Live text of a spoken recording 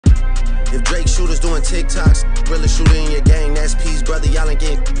Drake shooters doing TikToks. Really shooter in your gang, that's peace, brother. Y'all ain't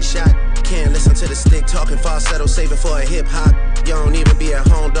getting shot. Can't listen to the stick talking falsetto, saving for a hip hop. You don't even be at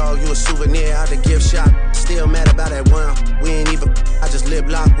home, dog. You a souvenir out the gift shop. Still mad about that one. We ain't even. I just lip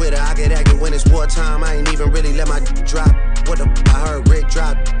lock with her. I get active when it's wartime. I ain't even really let my drop. What the I heard Rick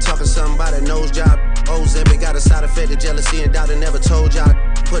drop. Talking something about a nose job. Oh, Zebby got a side effect of jealousy and doubt and never told y'all.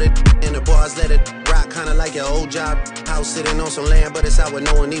 Put it in the bars, let it rock, kinda like your old job. House sitting on some land, but it's out where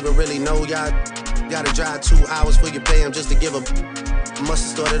no one even really know y'all. Gotta drive 2 hours for you pay him just to give a.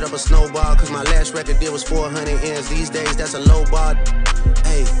 Must've started up a snowball, cause my last record deal was 400 ends. These days, that's a low bar.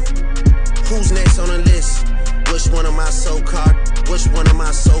 Hey, who's next on the list? Which one of my so-called? Which one of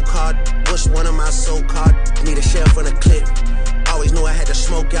my so-called? Which one of my so-called? Need a shell from the clip. Always knew I had to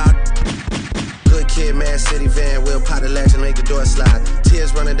smoke out. Good kid, Mad City van, wheel pot the latch and make the door slide.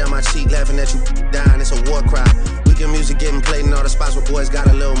 Tears running down my cheek, laughing at you dying, it's a war cry. Weekend music getting played in all the spots where boys got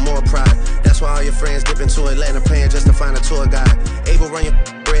a little more pride. That's why all your friends dip into Atlanta paying just to find a tour guide. Able run your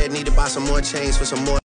bread, need to buy some more chains for some more.